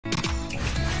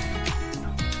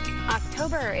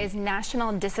October is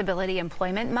National Disability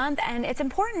Employment Month, and it's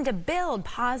important to build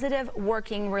positive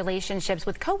working relationships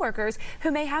with coworkers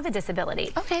who may have a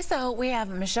disability. Okay, so we have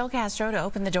Michelle Castro to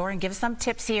open the door and give some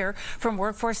tips here from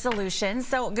Workforce Solutions.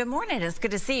 So good morning. It's good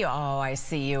to see you. Oh, I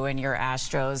see you in your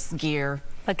Astros gear.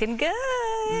 Looking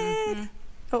good.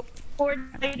 Oh.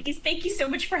 Ladies, thank you so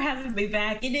much for having me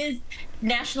back. It is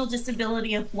National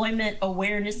Disability Employment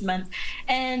Awareness Month.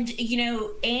 And, you know,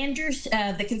 Andrews,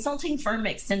 the consulting firm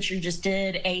Accenture just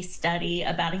did a study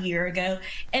about a year ago,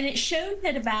 and it showed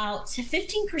that about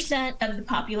 15% of the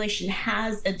population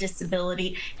has a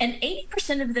disability, and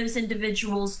 80% of those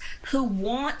individuals who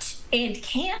want and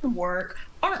can work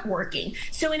aren't working.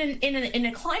 So in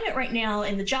a climate right now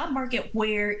in the job market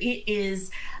where it is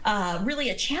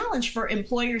really a challenge for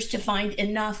employers to find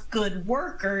enough good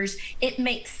workers, it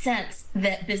makes sense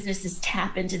that businesses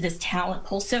tap into this talent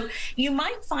pool. So you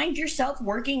might find yourself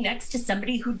working next to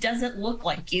somebody who doesn't look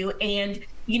like you, and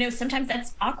you know, sometimes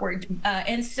that's awkward.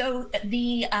 And so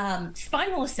the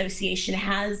Spinal Association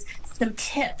has some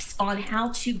tips on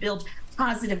how to build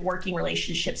positive working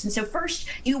relationships. And so first,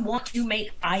 you want to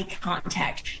make eye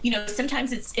contact. You know,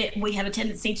 sometimes we have a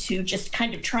tendency to just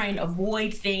kind of try and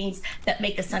avoid things that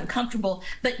make us uncomfortable,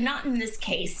 but not in this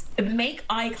case. Make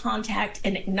eye contact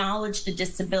and acknowledge the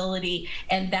disability,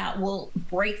 and that will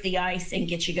break the ice and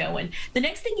get you going. The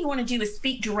next thing you want to do is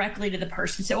speak directly to the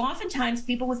person. So oftentimes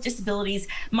people with disabilities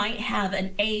might have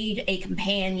an aide, a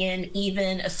companion,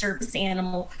 even a service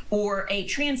animal, or a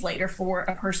translator for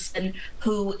a person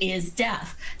who is deaf.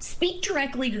 Speak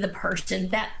directly to the person.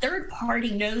 That third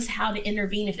party knows how to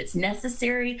intervene if it's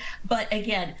necessary, but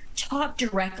again, talk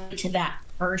directly to that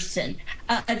person.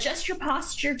 Adjust your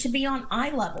posture to be on eye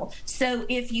level. So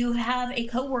if you have a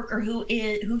coworker who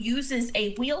uses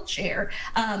a wheelchair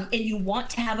and you want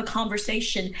to have a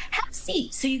conversation, have a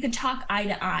seat so you can talk eye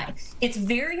to eye. It's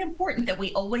very important that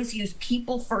we always use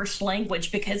people first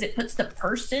language because it puts the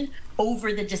person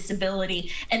over the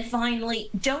disability. And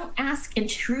finally, don't ask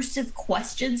intrusive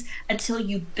questions until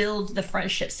you build the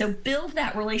friendship. So build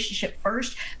that relationship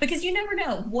first, because you never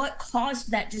know what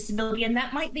caused that disability, and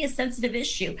that might be a sensitive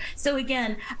issue. So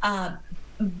again,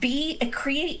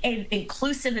 create an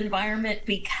inclusive environment,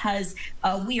 because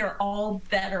we are all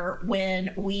better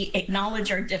when we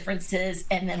acknowledge our differences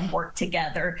and then work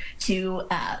together to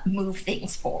move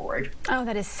things forward. Oh,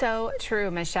 that is so true,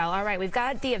 Michelle. All right, we've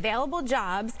got the available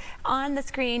jobs on the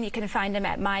screen. You can find them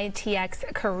at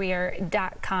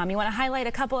mytxcareer.com. You want to highlight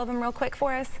a couple of them real quick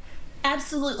for us?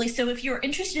 Absolutely. So if you're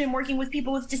interested in working with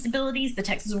people with disabilities, the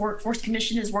Texas Workforce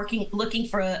Commission is looking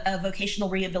for a vocational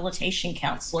rehabilitation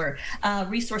counselor.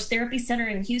 Resource Therapy Center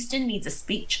in Houston needs a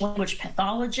speech language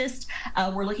pathologist.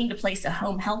 We're looking to place a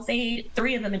home health aide,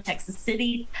 3 of them in Texas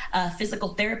City, a physical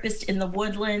therapist in the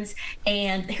Woodlands,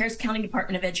 and the Harris County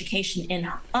Department of Education in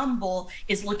Humble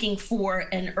is looking for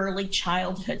an early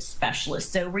childhood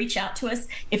specialist. So reach out to us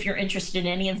if you're interested in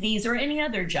any of these or any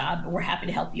other job. We're happy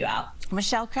to help you out.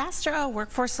 Michelle Castro,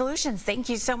 Workforce Solutions, thank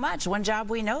you so much. One job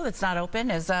we know that's not open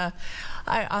is on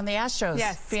the Astros.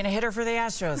 Yes. Being a hitter for the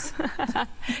Astros.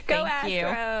 Go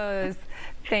Astros.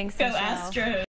 Thanks, Go Michelle. Astros.